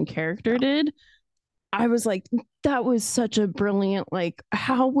once the main character did, I was like, that was such a brilliant, like,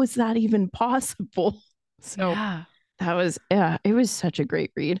 how was that even possible? So that was, it was such a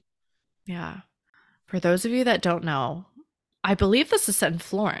great read. Yeah. For those of you that don't know, I believe this is set in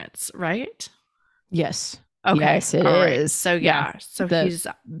Florence, right? Yes. Okay. Yes, it is. Right. So yeah. So he's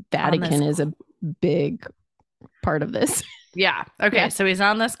Vatican is a big part of this. Yeah. Okay. Yeah. So he's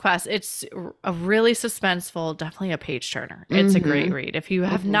on this quest. It's a really suspenseful, definitely a page turner. It's a great read. If you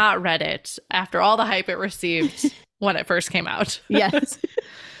have not read it after all the hype it received when it first came out. Yes.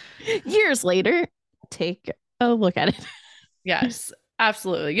 Years later, take a look at it. Yes.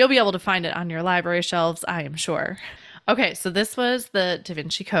 Absolutely. You'll be able to find it on your library shelves, I am sure. Okay, so this was the Da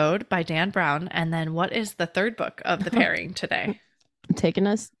Vinci Code by Dan Brown. And then what is the third book of the pairing today? Taking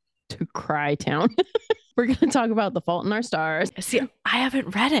us to Cry Town. We're going to talk about The Fault in Our Stars. See, I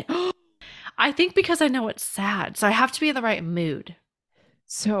haven't read it. I think because I know it's sad, so I have to be in the right mood.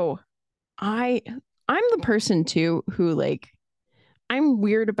 So I'm the person too who like I'm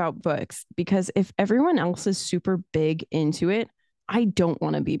weird about books because if everyone else is super big into it, I don't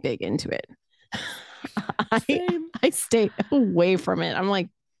want to be big into it. Same. I stay away from it. I'm like,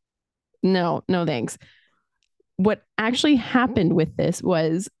 no, no thanks. What actually happened with this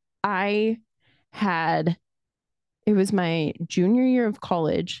was I had it was my junior year of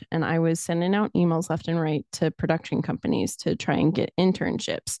college and I was sending out emails left and right to production companies to try and get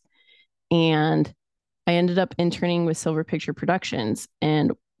internships. And I ended up interning with Silver Picture Productions.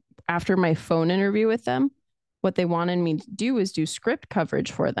 And after my phone interview with them, what they wanted me to do was do script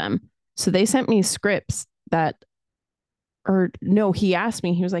coverage for them. So they sent me scripts that, or no, he asked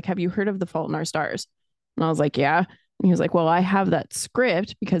me, he was like, have you heard of The Fault in Our Stars? And I was like, yeah. And he was like, well, I have that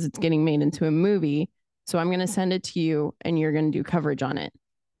script because it's getting made into a movie. So I'm going to send it to you and you're going to do coverage on it.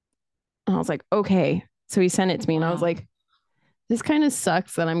 And I was like, okay. So he sent it to me and I was like, this kind of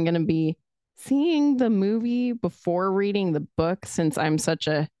sucks that I'm going to be seeing the movie before reading the book since I'm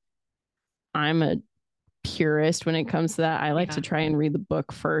a purist when it comes to that. I like to try and read the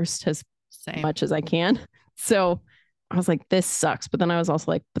book first as much as I can. So I was like, this sucks. But then I was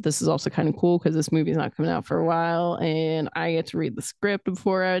also like, but this is also kind of cool because this movie's not coming out for a while and I get to read the script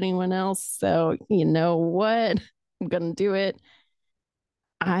before anyone else. So you know what? I'm going to do it.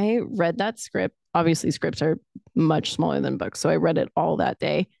 I read that script. Obviously, scripts are much smaller than books. So I read it all that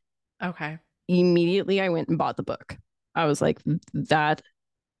day. Okay. Immediately, I went and bought the book. I was like, that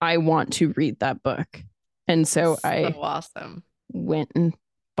I want to read that book. And so I awesome. Went and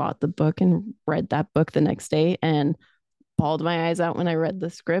bought the book and read that book the next day and bawled my eyes out when I read the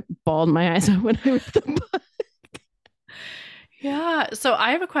script, bawled my eyes out when I read the book. Yeah. So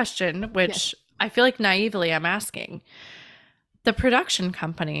I have a question, which I feel like naively I'm asking. The production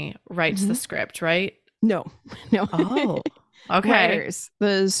company writes the script, right? No. Oh, okay. Writers,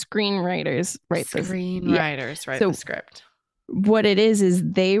 the screenwriters write write the script. What it is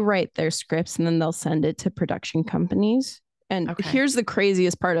they write their scripts and then they'll send it to production companies. And here's the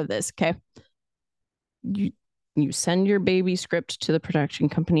craziest part of this. Okay. You send your baby script to the production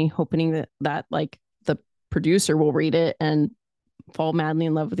company, hoping that like the producer will read it and fall madly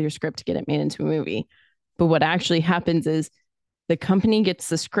in love with your script to get it made into a movie. But what actually happens is the company gets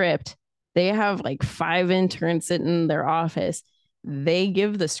the script. They have like 5 interns sitting in their office. They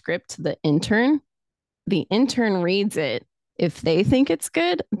give the script to the intern. The intern reads it. If they think it's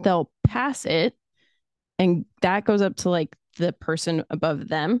good, they'll pass it. And that goes up to like the person above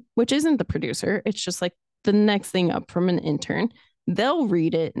them, which isn't the producer. It's just like the next thing up from an intern. They'll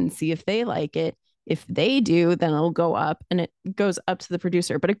read it and see if they like it. If they do, then it'll go up and it goes up to the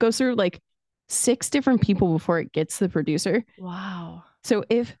producer. But it goes through like 6 different people before it gets to the producer. Wow. So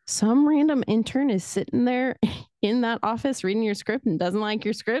if some random intern is sitting there in that office reading your script and doesn't like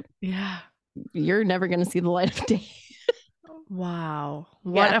your script, you're never going to see the light of day. Wow.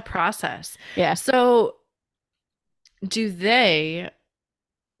 What a process. Yeah. So do they,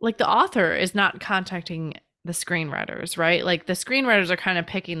 like the author is not contacting the screenwriters, right? Like the screenwriters are kind of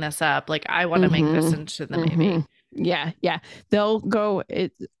picking this up. Like, I want to make this into the movie. Yeah. Yeah. They'll go,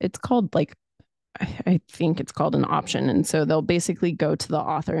 it's called like, I think it's called an option. And so they'll basically go to the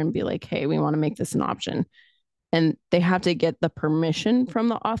author and be like, hey, we want to make this an option. And they have to get the permission from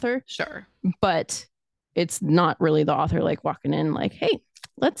the author. Sure. But it's not really the author like walking in like, hey,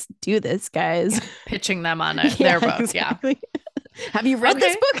 let's do this, guys. Pitching them on it. Their book. Exactly. Yeah. Have you read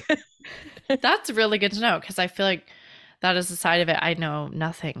this book? That's really good to know because I feel like that is a side of it I know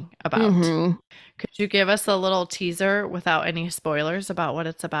nothing about. Could you give us a little teaser without any spoilers about what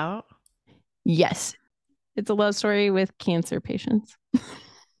it's about? Yes. It's a love story with cancer patients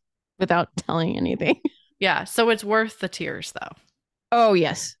without telling anything. Yeah. So it's worth the tears though. Oh,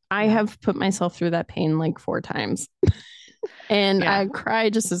 yes. I have put myself through that pain like 4 times. And I cry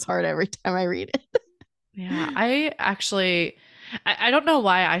just as hard every time I read it. Yeah. I don't know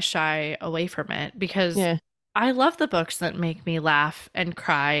why I shy away from it because I love the books that make me laugh and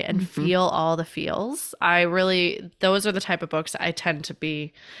cry and feel all the feels. Those are the type of books I tend to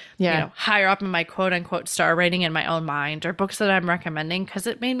be, higher up in my quote unquote star rating in my own mind, or books that I'm recommending because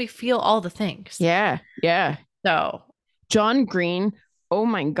it made me feel all the things. Yeah. Yeah. So John Green, oh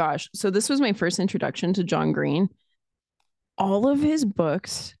my gosh. So this was my first introduction to John Green. All of his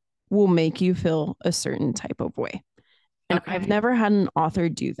books will make you feel a certain type of way. And I've Okay. never had an author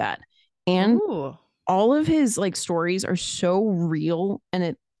do that. And Ooh. all of his like stories are so real and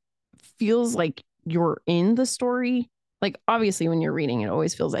it feels like you're in the story. Like obviously when you're reading, it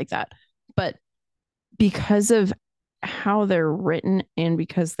always feels like that. But because of how they're written and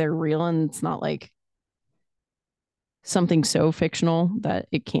because they're real and it's not like something so fictional that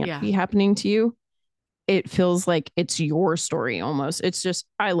it can't Yeah. be happening to you, it feels like it's your story almost. It's just,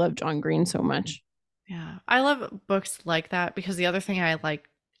 I love John Green so much. Yeah. I love books like that because the other thing I like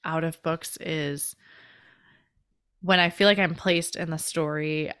out of books is when I feel like I'm placed in the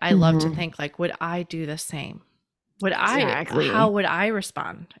story, I love to Mm-hmm. think like, would I do the same? How Exactly. would I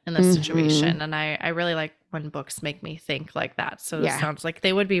respond in this Mm-hmm. situation? And I really like when books make me think like that. So this Yeah. sounds like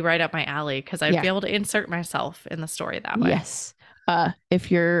they would be right up my alley because I'd be Yeah. able to insert myself in the story that way. Yes.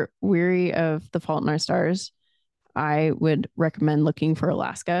 If you're weary of The Fault in Our Stars, I would recommend looking for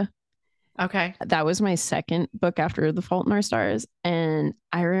Alaska. Okay. That was my second book after The Fault in Our Stars. And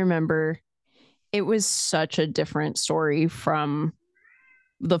I remember it was such a different story from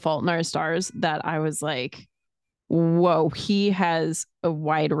The Fault in Our Stars that I was like, whoa, he has a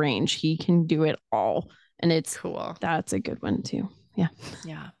wide range. He can do it all. And Cool. that's a good one too. Yeah.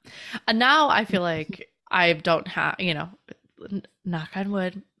 Yeah. And now I feel like I don't have, knock on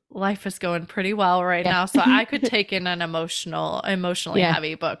wood, life is going pretty well right Yeah. now. So I could take in an emotionally Yeah.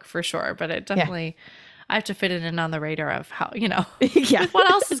 heavy book for sure. But it Yeah. definitely, I have to fit it in on the radar of how, Yeah.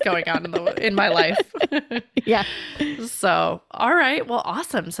 what else is going on in my life. Yeah. So, all right. Well,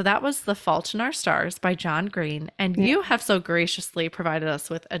 awesome. So that was The Fault in Our Stars by John Green. And Yeah. you have so graciously provided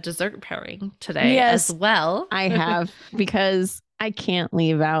us with a dessert pairing today as Yes, well. I have because I can't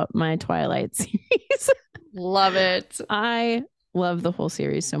leave out my Twilight series. Love it. I love the whole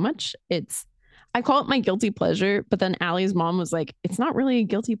series so much. I call it my guilty pleasure, but then Allie's mom was like, it's not really a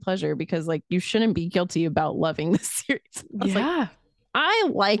guilty pleasure because like you shouldn't be guilty about loving this series. I was like, Yeah. I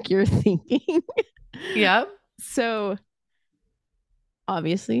like your thinking. Yep. So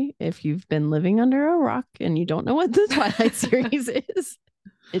obviously, if you've been living under a rock and you don't know what the Twilight series is,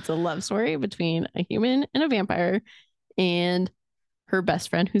 it's a love story between a human and a vampire and her best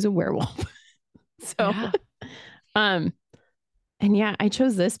friend who's a werewolf. So, Yeah. um, and yeah, I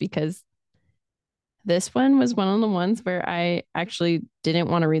chose this because this one was one of the ones where I actually didn't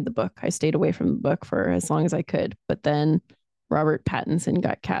want to read the book. I stayed away from the book for as long as I could. But then Robert Pattinson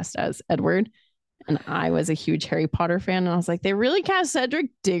got cast as Edward, and I was a huge Harry Potter fan. And I was like, they really cast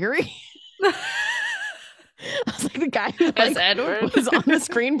Cedric Diggory? I was like, the guy who As like Edward? was on the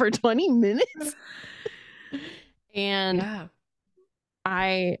screen for 20 minutes. And Yeah.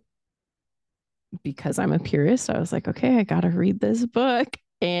 I, because I'm a purist, I was like, okay, I got to read this book.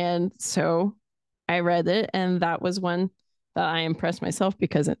 And so I read it. And that was one that I impressed myself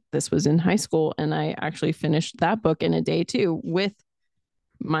because this was in high school. And I actually finished that book in a day too with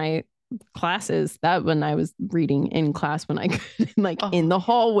my classes. That when I was reading in class when I could, like in Oh. the And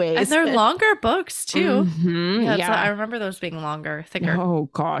hallways. they're longer books too. Mm-hmm, Yeah, I yeah. remember those being longer, thicker. Oh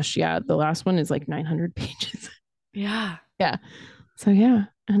gosh. Yeah. The last one is like 900 pages. Yeah. Yeah. So yeah.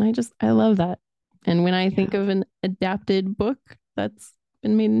 And I love that. And when I think Yeah. of an adapted book that's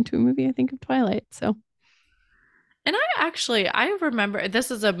been made into a movie, I think of Twilight. So And I remember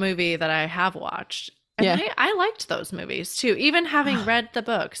this is a movie that I have watched. And yeah. I liked those movies too. Even having read the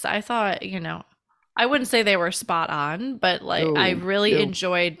books, I thought, I wouldn't say they were spot on, but like I No, really no.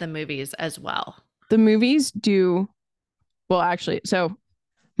 enjoyed the movies as well. The movies do well actually. So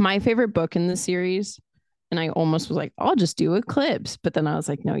my favorite book in the series, and I almost was like, I'll just do Eclipse. But then I was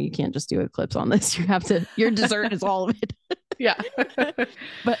like, no, you can't just do Eclipse on this. You have to, your dessert is all of it. Yeah.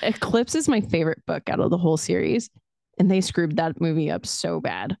 But Eclipse is my favorite book out of the whole series. And they screwed that movie up so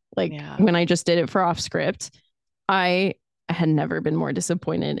bad. Like Yeah. when I just did it for Offscript, I had never been more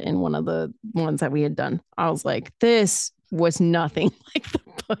disappointed in one of the ones that we had done. I was like, this was nothing like the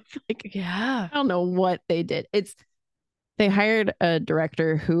book. Like, Yeah. I don't know what they did. They hired a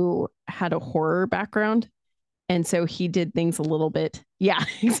director who had a horror background. And so he did things a little bit, yeah,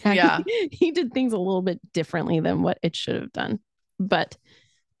 exactly. Yeah. He did things a little bit differently than what it should have done. But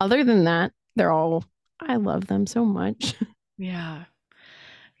other than that, I love them so much. Yeah.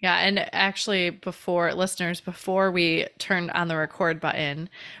 Yeah, and actually, before we turned on the record button,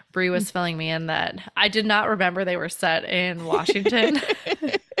 Bree was filling me in that I did not remember they were set in Washington.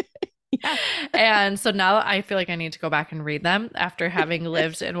 Yeah. And so now I feel like I need to go back and read them after having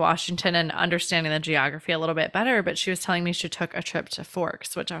lived in Washington and understanding the geography a little bit better. But she was telling me she took a trip to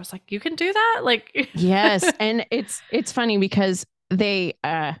Forks, which I was like, you can do that? Like, Yes. And it's funny because they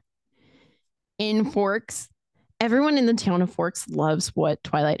in Forks, everyone in the town of Forks loves what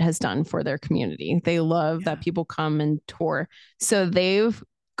Twilight has done for their community. They love Yeah. that people come and tour. So they've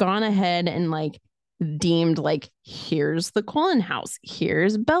gone ahead and like deemed like here's the Cullen house,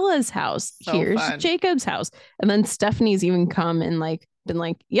 here's Bella's house, So here's fun. Jacob's house. And then Stephanie's even come and like been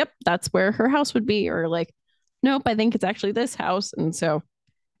like, yep, that's where her house would be, or like, nope, I think it's actually this house. And so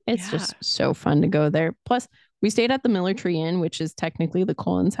it's Yeah. just so fun to go there. Plus, we stayed at the Miller Tree Inn, which is technically the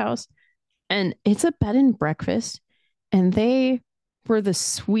Cullen's house, and it's a bed and breakfast. And they were the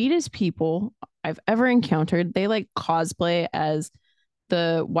sweetest people I've ever encountered. They like cosplay as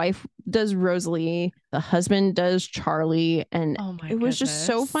the wife does Rosalie, the husband does Charlie, and Oh my it was just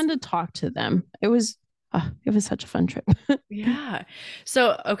so goodness. fun to talk to them. It was such a fun trip. Yeah.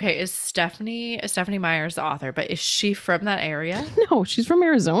 So, okay, is Stephanie Meyer's the author, but is she from that area? No, she's from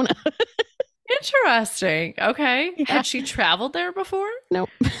Arizona. Interesting. Okay. Yeah. Had she traveled there before? Nope.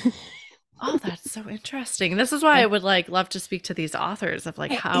 Oh, that's so interesting. This is why I Yeah. would like love to speak to these authors of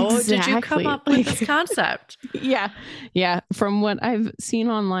like how did you come Exactly. up with this concept? Yeah. Yeah. From what I've seen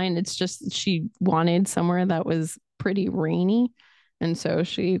online, it's just she wanted somewhere that was pretty rainy. And so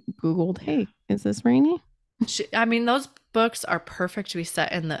she Googled, Yeah. hey, is this rainy? I mean, those books are perfect to be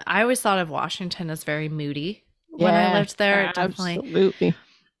set in the. I always thought of Washington as very moody when I Yeah, lived there. It definitely. absolutely.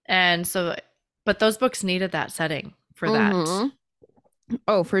 And so, but those books needed that setting for that. Hmm.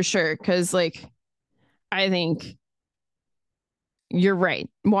 Oh, for sure. Cause like I think you're right.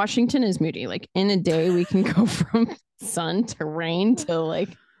 Washington is moody. Like in a day, we can go from sun to rain to like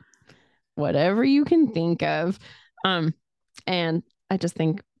whatever you can think of. Um, and I just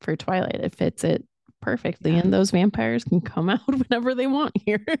think for Twilight, it fits it perfectly. Yeah. And those vampires can come out whenever they want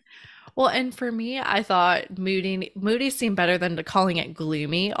here. Well, and for me, I thought moody seemed better than calling it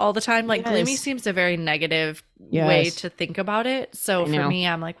gloomy all the time. Like gloomy Yes. seems a very negative way Yes. to think about it. So I for know. me,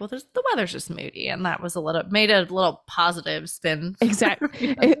 I'm like, well, the weather's just moody, and that was made a little positive spin.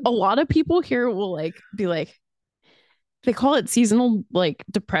 Exactly. A lot of people here will like be like, they call it seasonal like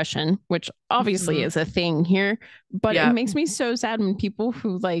depression, which obviously Mhm. is a thing here, but it Yeah, makes me so sad when people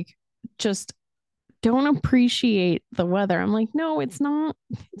who like just don't appreciate the weather. I'm like, no, it's not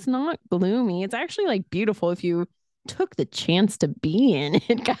gloomy. It's actually like beautiful if you took the chance to be in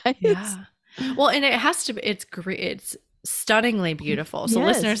it, guys. yeah. Well, and it has to be. It's great. It's stunningly beautiful. So,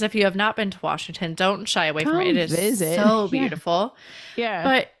 Yes. listeners, if you have not been to Washington, don't shy away from it. It Come is visit. so Yeah. beautiful, Yeah.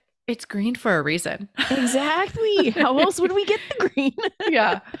 but it's green for a reason. Exactly. How else would we get the green?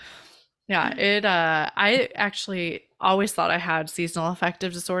 Yeah. Yeah, I actually always thought I had seasonal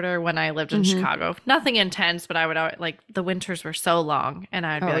affective disorder when I lived in Hmm. Chicago. Nothing intense, but I would like the winters were so long and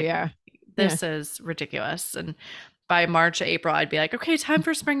I'd be Oh like, yeah. Yeah. this is ridiculous. And by March, April, I'd be like, okay, time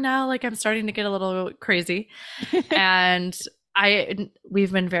for spring now. Like I'm starting to get a little crazy. And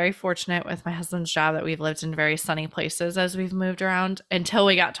we've been very fortunate with my husband's job that we've lived in very sunny places as we've moved around until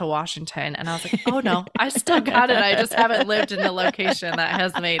we got to Washington. And I was like, oh no, I still got it. I just haven't lived in a location that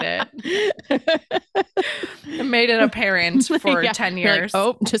has made it apparent for Yeah. 10 You're like, years.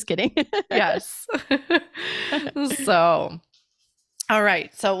 oh, just kidding. Yes. So, all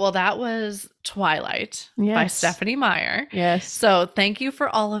right. So, well, that was Twilight by Yes. Stephanie Meyer. Yes. So, thank you for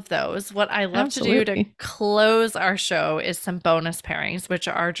all of those. What I love to do to Absolutely. close our show is some bonus pairings, which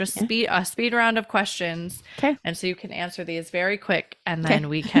are just Yeah. a speed round of questions. Okay. And so you can answer these very quick and Okay. then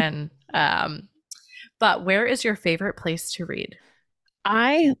we can but where is your favorite place to read?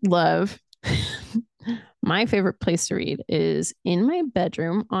 I love my favorite place to read is in my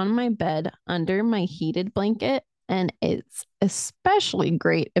bedroom on my bed under my heated blanket. And it's especially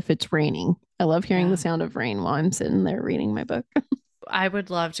great if it's raining. I love hearing Yeah. the sound of rain while I'm sitting there reading my book. I would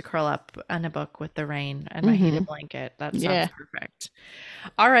love to curl up on a book with the rain and my heated blanket. That sounds Yeah. perfect.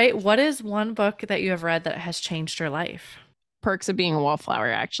 All right. What is one book that you have read that has changed your life? Perks of Being a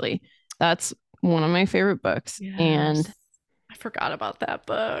Wallflower, actually. That's one of my favorite books. And Yes. I forgot about that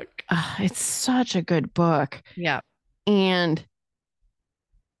book. it's such a good book. Yeah. And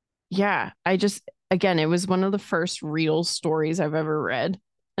yeah, again, it was one of the first real stories I've ever read.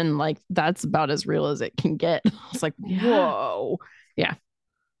 And like, that's about as real as it can get. I was like, Yeah. whoa. Yeah.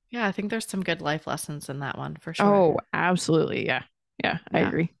 Yeah. I think there's some good life lessons in that one for sure. Oh, absolutely. Yeah. Yeah. I Yeah.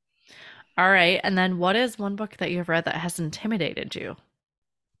 agree. All right. And then what is one book that you have read that has intimidated you?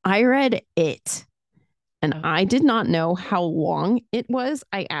 I read It. And Oh. I did not know how long it was.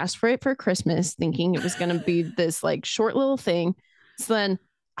 I asked for it for Christmas, thinking it was going to be this like short little thing. So then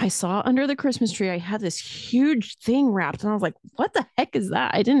I saw under the Christmas tree, I had this huge thing wrapped, and I was like, "What the heck is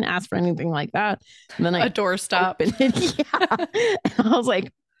that?" I didn't ask for anything like that. And then I A doorstop. opened it, yeah, and I was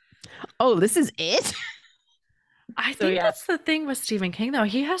like, "Oh, this is it." I think yeah. that's the thing with Stephen King, though.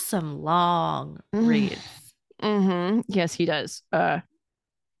 He has some long Mm. reads. Yes, he does.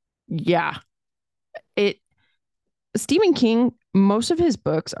 Yeah. It Stephen King, most of his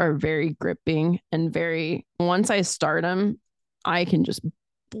books are very gripping and very, once I start them, I can just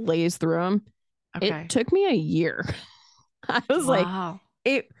blaze through them. It Okay. took me a year. I was like, Wow.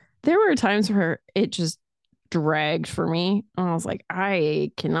 it, there were times where it just dragged for me. And I was like,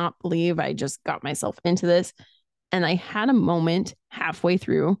 I cannot believe I just got myself into this. And I had a moment halfway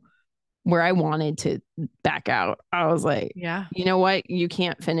through where I wanted to back out. I was like, Yeah. you know what? You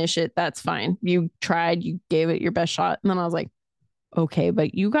can't finish it. That's fine. You tried, you gave it your best shot. And then I was like, okay,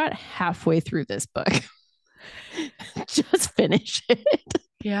 but you got halfway through this book. Just finish it.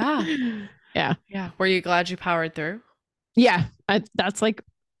 Yeah. Yeah. Yeah. Were you glad you powered through? Yeah. That's like,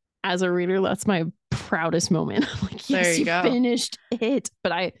 as a reader, that's my proudest moment. I'm like, There yes, you you go. finished it.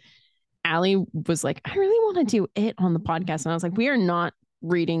 But Allie was like, I really want to do it on the podcast. And I was like, we are not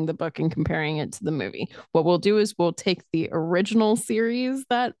reading the book and comparing it to the movie. What we'll do is we'll take the original series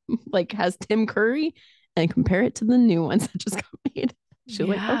that like has Tim Curry and compare it to the new ones that just got made. She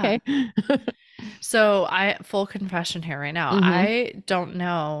was like, Yeah. okay. So full confession here right now. Mm-hmm. I don't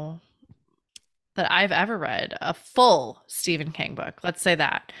know that I've ever read a full Stephen King book. Let's say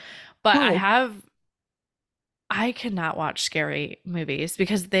that. But Oh, I cannot watch scary movies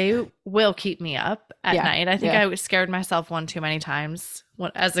because they will keep me up at yeah. night. I think Yeah. I scared myself one too many times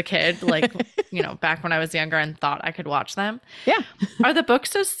as a kid, like, back when I was younger and thought I could watch them. Yeah. Are the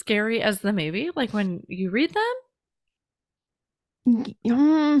books as scary as the movie? Like when you read them?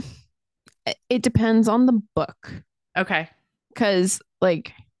 Um, it depends on the book Okay. because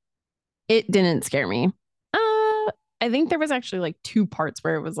like it didn't scare me. I think there was actually like two parts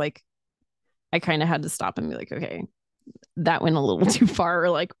where it was like I kind of had to stop and be like, okay, that went a little too far, or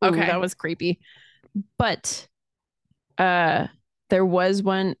like, oh, Okay. that was creepy. But uh there was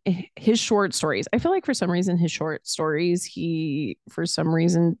one, his short stories. I feel like for some reason his short stories, he for some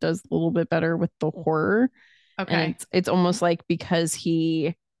reason does a little bit better with the horror. And Okay. it's almost like because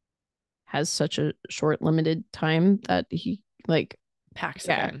he has such a short limited time that he like, Packs it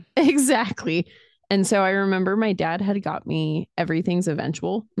yeah, in. exactly. And so I remember my dad had got me Everything's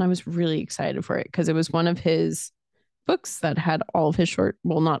Eventual, and I was really excited for it because it was one of his books that had all of his short,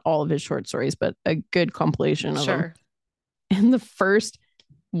 well, not all of his short stories, but a good compilation of them. Sure. And the first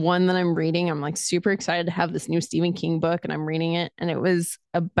one that I'm reading, I'm like super excited to have this new Stephen King book, and I'm reading it. And it was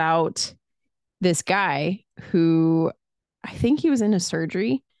about this guy who, I think he was in a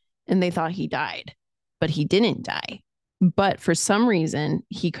surgery and they thought he died, but he didn't die. But for some reason,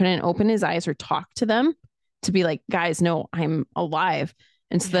 he couldn't open his eyes or talk to them to be like, guys, no, I'm alive.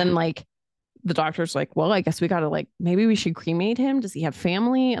 And so Yeah. then, like, the doctor's like, well, I guess we got to, like, maybe we should cremate him. Does he have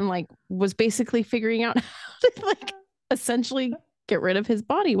family? And like, was basically figuring out how to, like, essentially get rid of his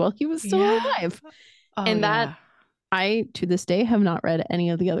body while he was still Yeah. alive. Oh, And that, yeah. I, to this day, have not read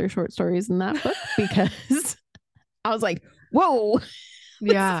any of the other short stories in that book because I was like, whoa,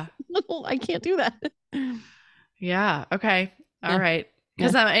 Yeah. little, I can't do that. Yeah. Okay. All Yeah. right. Yeah.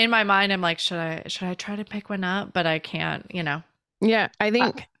 Because I'm in my mind, I'm like, should I try to pick one up? But I can't. Yeah. I Uh,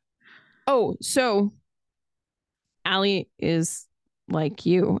 think, oh, so Allie is like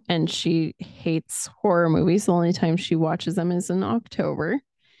you and she hates horror movies. The only time she watches them is in October.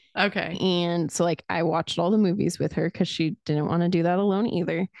 okay. And so, like, I watched all the movies with her because she didn't want to do that alone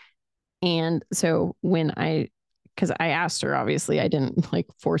either. And so because I asked her, obviously, I didn't like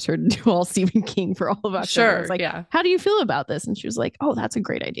force her to do all Stephen King for all of October. I was Sure. like, Yeah. how do you feel about this? And she was like, oh, that's a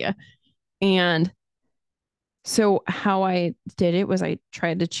great idea. And so, how I did it was I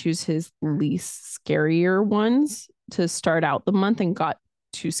tried to choose his least scarier ones to start out the month and got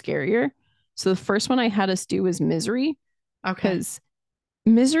two scarier. So, the first one I had us do was Misery Okay. because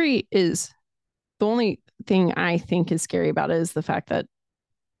Misery is the only thing I think is scary about it is the fact that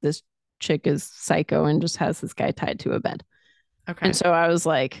this chick is psycho and just has this guy tied to a bed. And Okay. so I was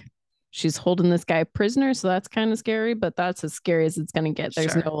like, she's holding this guy prisoner. So that's kind of scary, but that's as scary as it's going to get.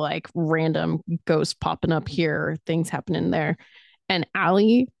 There's Sure. no like random ghost popping up here or things happening there. And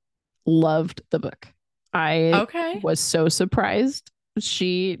Allie loved the book. I Okay. was so surprised.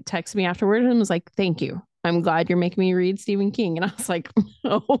 She texted me afterward and was like, thank you. I'm glad you're making me read Stephen King. And I was like,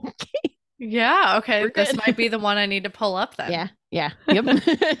 okay, Yeah. Okay. we're This good. might be the one I need to pull up then. Yeah. Yeah. Yep.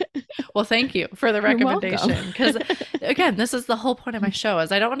 Well, thank you for the You're welcome. recommendation. Because again, this is the whole point of my show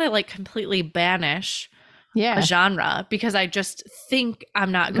is I don't want to like completely banish a Yeah. genre because I just think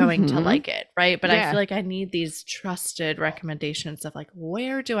I'm not going to Mm-hmm. like it, right? But I Yeah. feel like I need these trusted recommendations of like,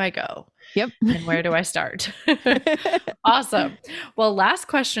 where do I go Yep. and where do I start? Awesome. Well, last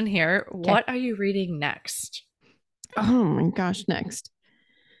question here. Okay. What are you reading next? Oh my gosh. Next.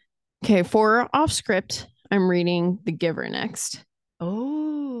 Okay. For Offscript, I'm reading The Giver next.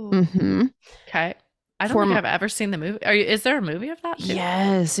 Oh, Mm-hmm. okay. I don't think I've ever seen the movie. Is there a movie of that too?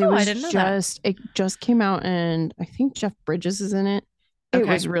 Yes, I didn't know that. it just came out, and I think Jeff Bridges is in it. It Okay.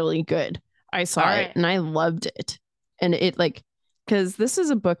 was really good. I saw All it right. and I loved it. And it like, because this is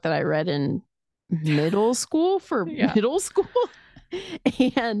a book that I read in middle school for Yeah. middle school.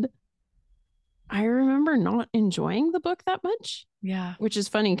 And I remember not enjoying the book that much, Yeah. which is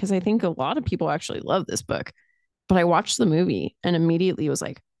funny because I think a lot of people actually love this book. But I watched the movie and immediately was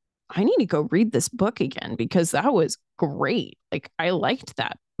like, I need to go read this book again because that was great. Like, I liked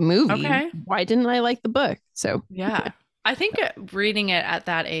that movie. Okay. Why didn't I like the book? So, Yeah. I think reading it at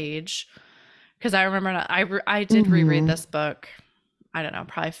that age, because I remember I did reread Mhm. this book, I don't know,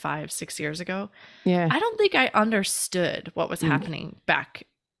 probably 5-6 years ago. Yeah. I don't think I understood what was happening back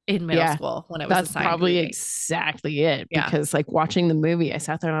in middle Yeah. school when it was That's assigned probably reading. exactly it. Yeah. Because, like, watching the movie, I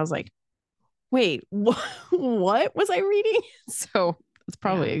sat there and I was like, wait, what was I reading? So, that's Yeah.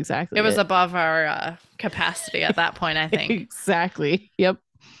 probably exactly It was it. above our capacity at that point, I think. Exactly. Yep.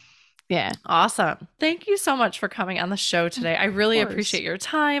 Yeah. Awesome. Thank you so much for coming on the show today. I really Of course. appreciate your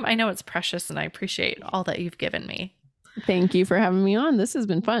time. I know it's precious and I appreciate all that you've given me. Thank you for having me on. This has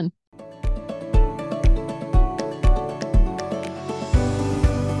been fun.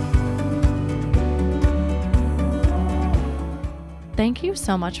 Thank you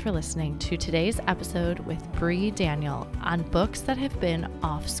so much for listening to today's episode with Bree Daniel on books that have been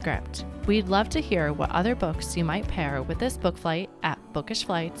off script. We'd love to hear what other books you might pair with this book flight at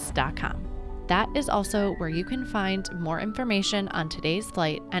bookishflights.com. That is also where you can find more information on today's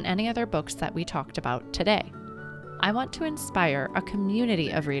flight and any other books that we talked about today. I want to inspire a community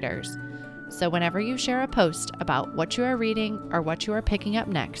of readers. So whenever you share a post about what you are reading or what you are picking up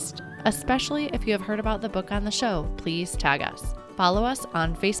next, especially if you have heard about the book on the show, please tag us. Follow us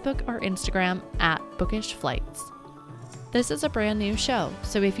on Facebook or Instagram at Bookish Flights. This is a brand new show,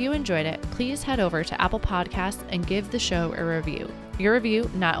 so if you enjoyed it, please head over to Apple Podcasts and give the show a review. Your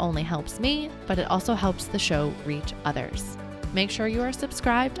review not only helps me, but it also helps the show reach others. Make sure you are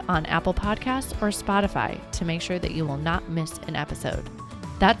subscribed on Apple Podcasts or Spotify to make sure that you will not miss an episode.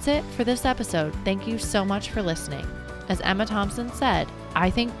 That's it for this episode. Thank you so much for listening. As Emma Thompson said, I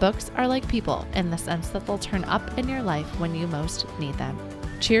think books are like people in the sense that they'll turn up in your life when you most need them.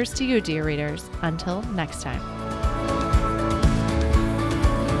 Cheers to you, dear readers. Until next time.